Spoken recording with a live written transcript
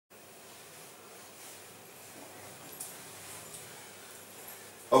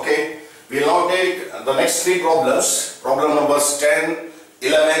Okay, we will now take the next three problems, problem numbers 10,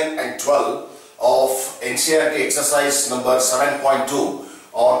 11 and 12 of NCERT exercise number 7.2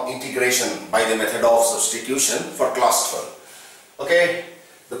 on integration by the method of substitution for class 12. Okay,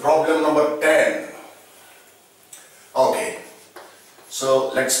 the problem number 10. Okay,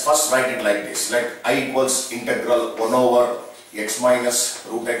 so let's first write it like this. Let I equals integral 1 over x minus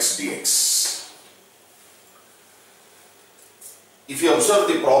root x dx. If you observe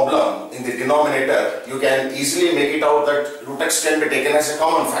the problem in the denominator, you can easily make it out that root x can be taken as a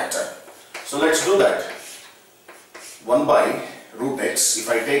common factor. So let's do that. 1 by root x. If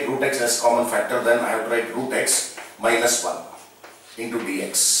I take root x as common factor, then I have to write root x minus 1 into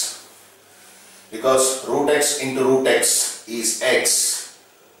dx. Because root x into root x is x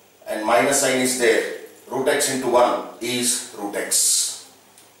and minus sign is there. Root x into 1 is root x.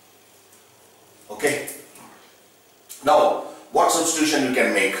 Okay. Now, what substitution you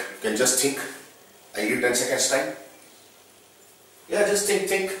can make? You can just think. I give 10 seconds time. Yeah, just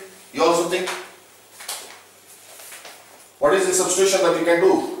think. You also think. What is the substitution that you can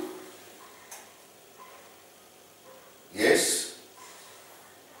do? Yes?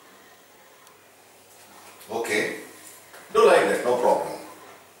 Okay. Do like that, no problem.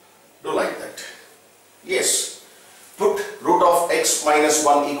 Do like that. Yes. Put root of x minus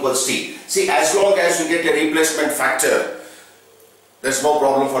 1 equals t. See, as long as you get a replacement factor, there's no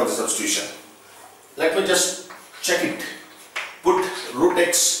problem for the substitution. Let me just check it. Put root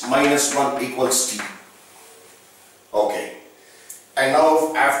x minus 1 equals t. Okay. And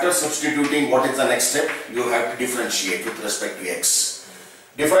now after substituting, what is the next step? You have to differentiate with respect to x.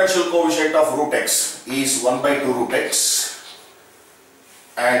 Differential coefficient of root x is 1 by 2 root x.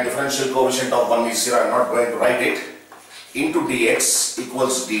 And differential coefficient of 1 is 0. I am not going to write it. Into dx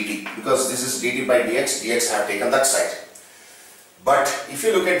equals dt. Because this is dt by dx. Dx I have taken that side. But if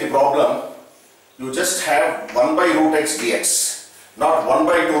you look at the problem, you just have 1 by root x dx, not 1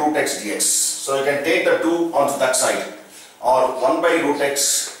 by 2 root x dx. So you can take the 2 onto that side, or 1 by root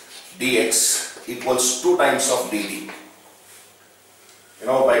x dx equals 2 times of dt. You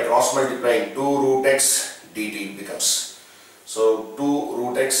know, by cross multiplying 2 root x dt becomes. So 2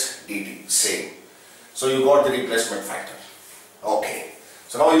 root x dt, same. So you got the replacement factor. Okay.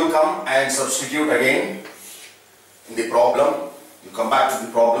 So now you come and substitute again in the problem. You come back to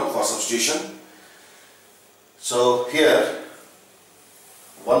the problem for substitution. So here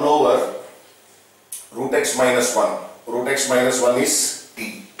 1 over root x minus 1. Root x minus 1 is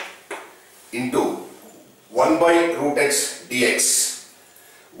t into 1 by root x dx.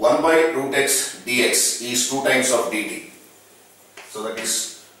 1 by root x dx is 2 times of dt. So that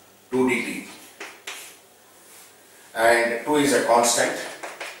is 2 dt. And 2 is a constant.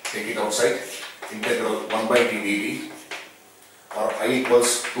 Take it outside. Integral 1 by t dt. Or I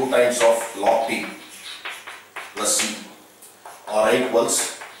equals 2 times of log t plus c, or I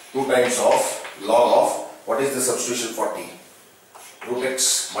equals 2 times of log of, what is the substitution for t? Root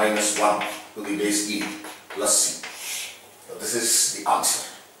x minus 1 to the base e plus c. So this is the answer.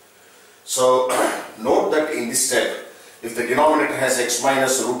 So note that in this step, if the denominator has x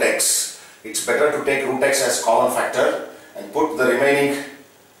minus root x, it's better to take root x as common factor and put the remaining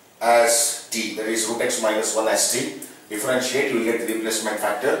as t, that is root x minus 1 as t. Differentiate, you will get the replacement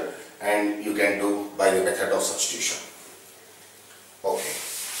factor, and you can do by the method of substitution. Okay.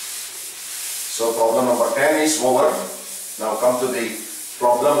 So problem number 10 is over. Now come to the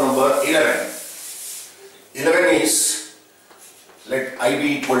problem number 11. 11 is, let I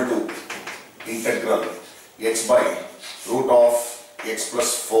be equal to integral x by root of x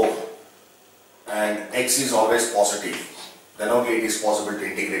plus 4, and x is always positive. Then only it is possible to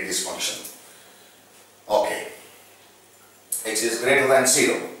integrate this function. Okay. X is greater than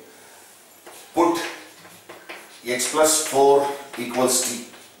 0. Put x plus 4 equals t.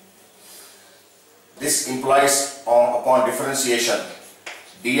 This implies upon differentiation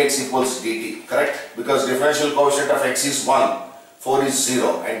dx equals dt, correct? Because differential coefficient of x is 1, 4 is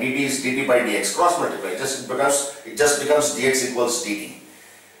 0, and dt is dt by dx. Cross multiply, it just becomes dx equals dt.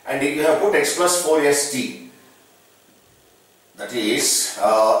 And if you have put x plus 4 as t, that is,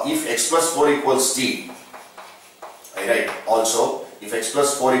 if x plus 4 equals t, I write also, if x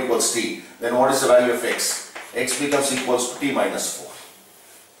plus 4 equals t, then what is the value of x? X becomes equals to t minus 4.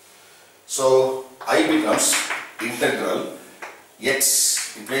 So I becomes integral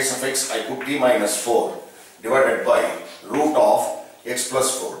x, in place of x I put t minus 4 divided by root of x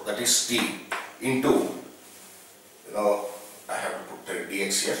plus 4, that is t, into, I have to put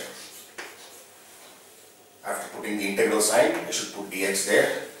dx here. After putting the integral sign, I should put dx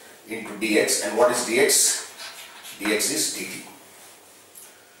there, into dx. And what is dx? dx is dt.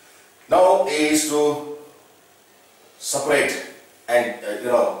 Now is to separate, and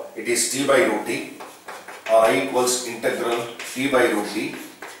it is t by root t, or I equals integral t by root t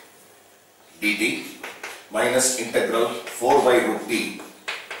dt minus integral 4 by root t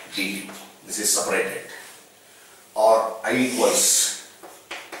dt. This is separated. Or I equals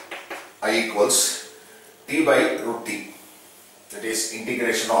t by root t, that is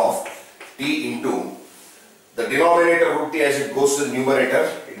integration of t into the denominator root t. As it goes to the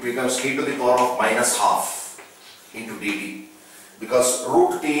numerator, it becomes t to the power of minus half into dt, because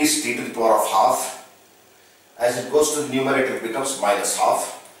root t is t to the power of half. As it goes to the numerator, it becomes minus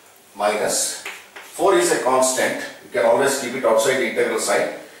half. Minus 4 is a constant, you can always keep it outside the integral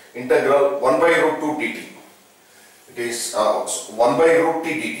sign. Integral 1 by root 2 dt, it is 1 by root t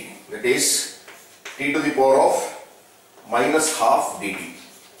dt, that is t to the power of minus half dt.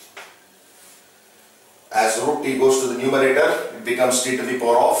 As root t goes to the numerator, it becomes t to the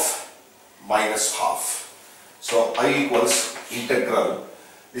power of minus half. So I equals integral,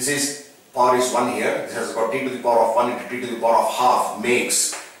 this is power is 1 here, this has got t to the power of 1 into t to the power of half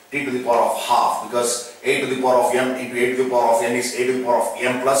makes t to the power of half, because a to the power of m into a to the power of n is a to the power of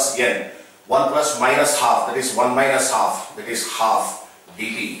m plus n. 1 plus minus half, that is 1 minus half, that is half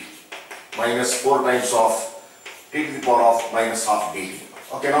dt, minus 4 times of t to the power of minus half dt.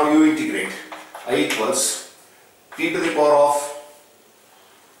 Okay, now you integrate. I equals t to the power of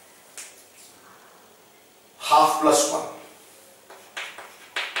half plus 1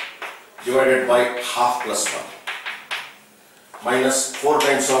 divided by half plus 1 minus 4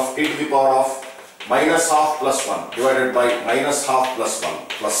 times of t to the power of minus half plus 1 divided by minus half plus 1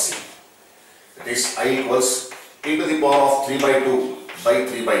 plus c. That is I equals t to the power of 3 by 2 by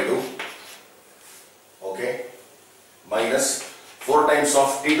 3 by 2, okay, minus 4 times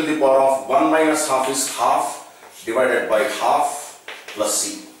of t to the power of 1 minus half is half divided by half plus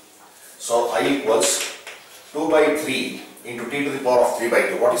c. So I equals 2 by 3 into t to the power of 3 by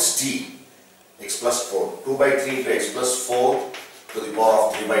 2. What is t? X plus 4. 2 by 3 into x plus 4 to the power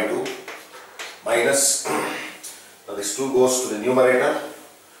of 3 by 2 minus, now this 2 goes to the numerator,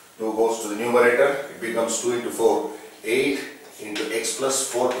 2 goes to the numerator, it becomes 2 into 4, 8 into x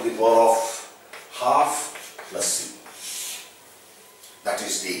plus 4 to the power of half plus c. That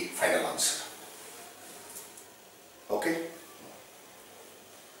is the final answer. Okay?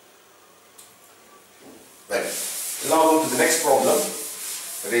 Well, we'll now go to the next problem.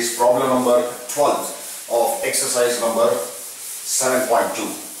 That is problem number 12 of exercise number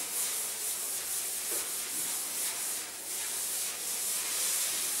 7.2.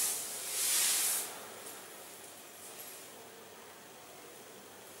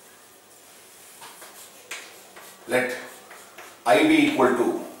 Let I be equal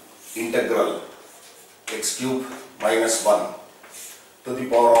to integral x cube minus 1 to the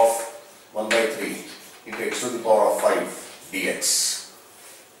power of 1 by 3 into x to the power of 5 dx.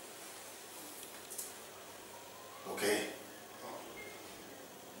 Okay.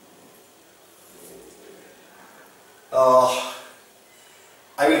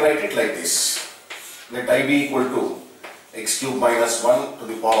 I will write it like this. Let I be equal to x cube minus 1 to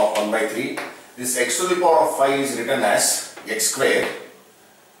the power of 1 by 3. This x to the power of 5 is written as x square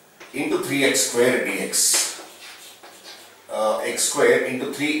into 3x square dx. X square into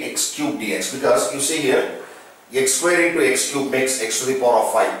 3x cube dx, because you see here x square into x cube makes x to the power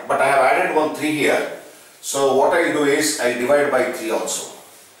of 5, but I have added one 3 here. So what I will do is I will divide by 3 also,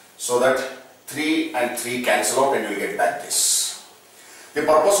 so that 3 and 3 cancel out and you will get back this. The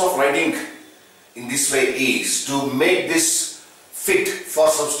purpose of writing in this way is to make this fit for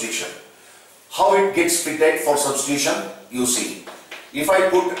substitution. How it gets fitted for substitution? You see, if I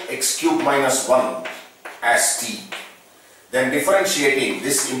put x cube minus 1 as t, then differentiating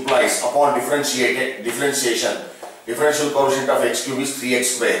this implies upon differentiation, differential coefficient of x cube is 3x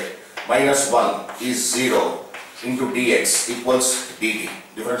square minus 1 is 0 into dx equals dt.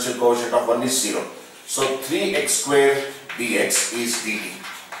 Differential coefficient of 1 is 0. So 3x square dx is dt.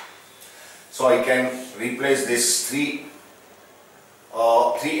 So I can replace this 3x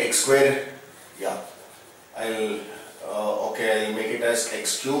square. Yeah, I'll make it as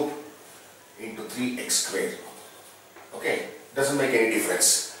x cube into 3x square. Okay, doesn't make any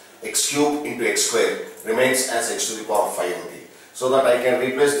difference. X cube into x square remains as x to the power of 5 only. So that I can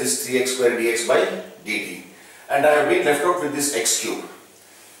replace this 3x square dx by dt. And I have been left out with this x cube.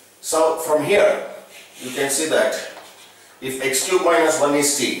 So from here, you can see that if x cube minus 1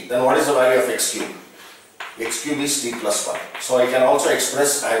 is t, then what is the value of x cube? X cube is t plus 1. So I can also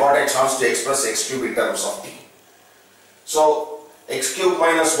express, I got a chance to express x cube in terms of t. So x cube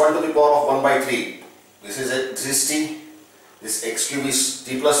minus 1 to the power of 1 by 3, this is t, this x cube is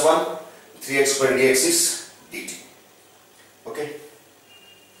t plus 1, 3x square dx is dt. Okay.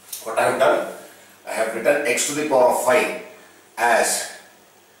 What I have done? I have written x to the power of 5 as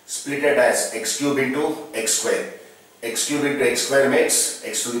split it as x cube into x square. X cube into x square makes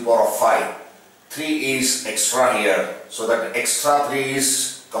x to the power of 5. 3 is extra here, so that extra 3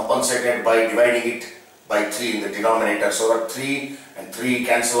 is compensated by dividing it by 3 in the denominator, so that 3 and 3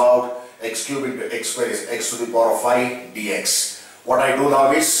 cancel out. X cube into x square is x to the power of 5 dx. What I do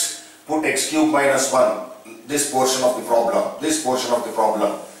now is put x cube minus 1, this portion of the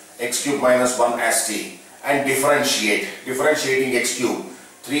problem, x cube minus 1 as t, and differentiating x cube,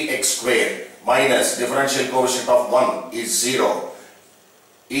 3x square minus differential coefficient of 1 is 0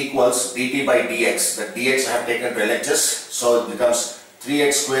 equals dt by dx. The dx I have taken to LHS, so it becomes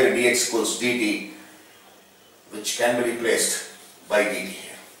 3x square dx equals dt, which can be replaced by dt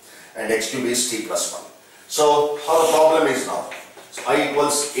here, and x cube is t plus 1. So how the problem is now? So I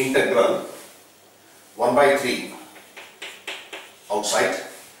equals integral 1 by 3 outside,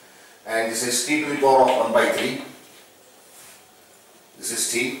 and this is t to the power of 1 by 3. This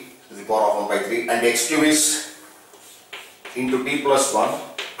is t to the power of 1 by 3, and x cube is into t plus 1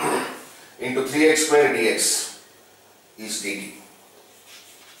 into 3x square dx is dt.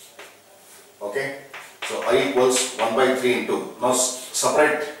 Okay, so I equals 1 by 3 into, now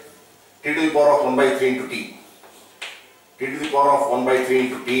separate t to the power of 1 by 3 into t to the power of 1 by 3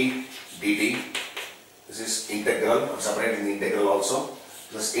 into t dt. This is integral, I am separating the integral also,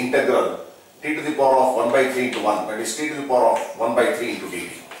 plus integral t to the power of 1 by 3 into 1, that is t to the power of 1 by 3 into dt.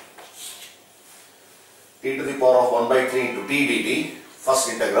 T to the power of 1 by 3 into t dt, first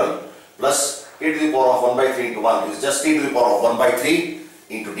integral, plus t to the power of 1 by 3 into 1 is just t to the power of 1 by 3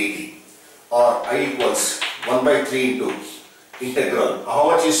 into dt, or I equals 1 by 3 into integral. How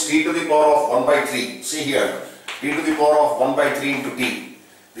much is t to the power of 1 by 3? See here, t to the power of 1 by 3 into t.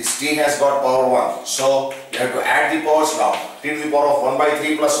 This t has got power 1, so you have to add the powers now. T to the power of 1 by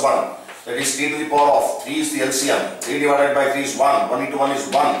 3 plus 1, that is t to the power of 3 is the LCM. 3 divided by 3 is 1, 1 into 1 is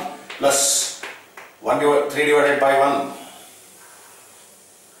 1, plus 3 divided by 1.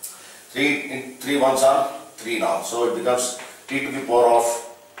 3 ones are 3 now, so it becomes t to the power of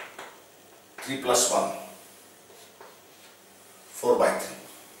 3 plus 1, 4 by 3.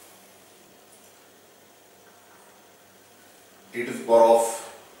 T to the power of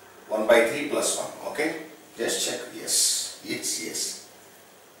 1 by 3 plus 1, okay? Just check, yes, yes, yes.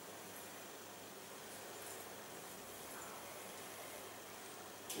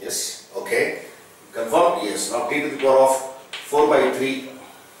 Yes, okay. Confirm, yes. Now t to the power of 4 by 3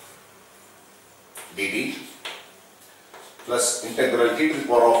 dt plus integral t to the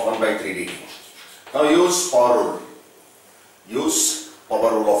power of 1 by 3 dt. Now use power rule. Use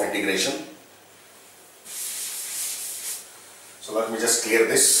power rule of integration. So let me just clear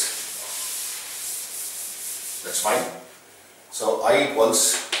this. That's fine. So I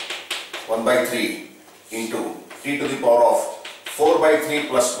equals 1 by 3 into t to the power of 4 by 3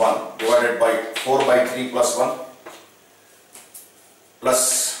 plus 1 divided by 4 by 3 plus 1 plus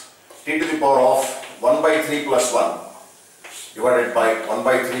t to the power of 1 by 3 plus 1 divided by 1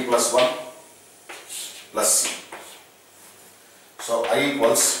 by 3 plus 1 plus c. So I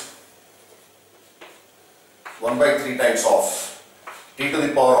equals 1 by 3 times of t to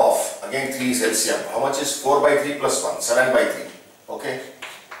the power of, again 3 is LCM. How much is 4 by 3 plus 1? 7 by 3. Okay.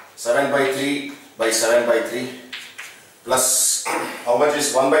 7 by 3 by 7 by 3 plus how much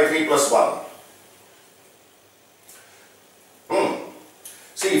is 1 by 3 plus 1?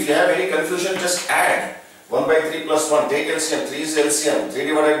 See, if you have any confusion, just add 1 by 3 plus 1. Take LCM. 3 is LCM. 3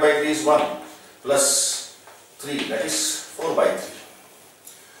 divided by 3 is 1 plus 3, that is 4 by 3.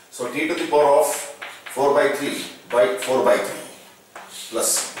 So t to the power of 4 by 3 by 4 by 3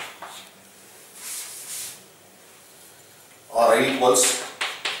 plus or equals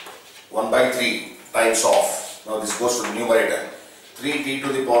 1 by 3 times of, now this goes to the numerator, 3t to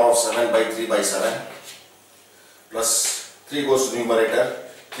the power of 7 by 3 by 7 plus 3 goes to the numerator,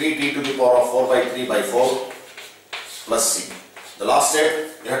 3t to the power of 4 by 3 by 4 plus c. The last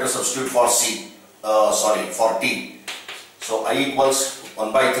step you have to substitute for c, for t. So I equals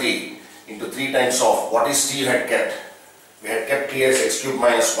 1 by 3 into 3 times of, what is t you had kept? We had kept t as x cube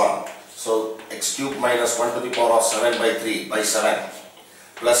minus 1. So x cube minus 1 to the power of 7 by 3 by 7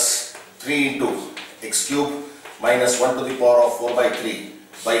 plus 3 into x cube minus 1 to the power of 4 by 3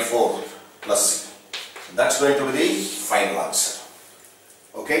 by 4 plus c. That's going to be the final answer.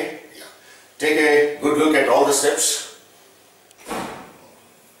 Okay? Yeah. Take a good look at all the steps.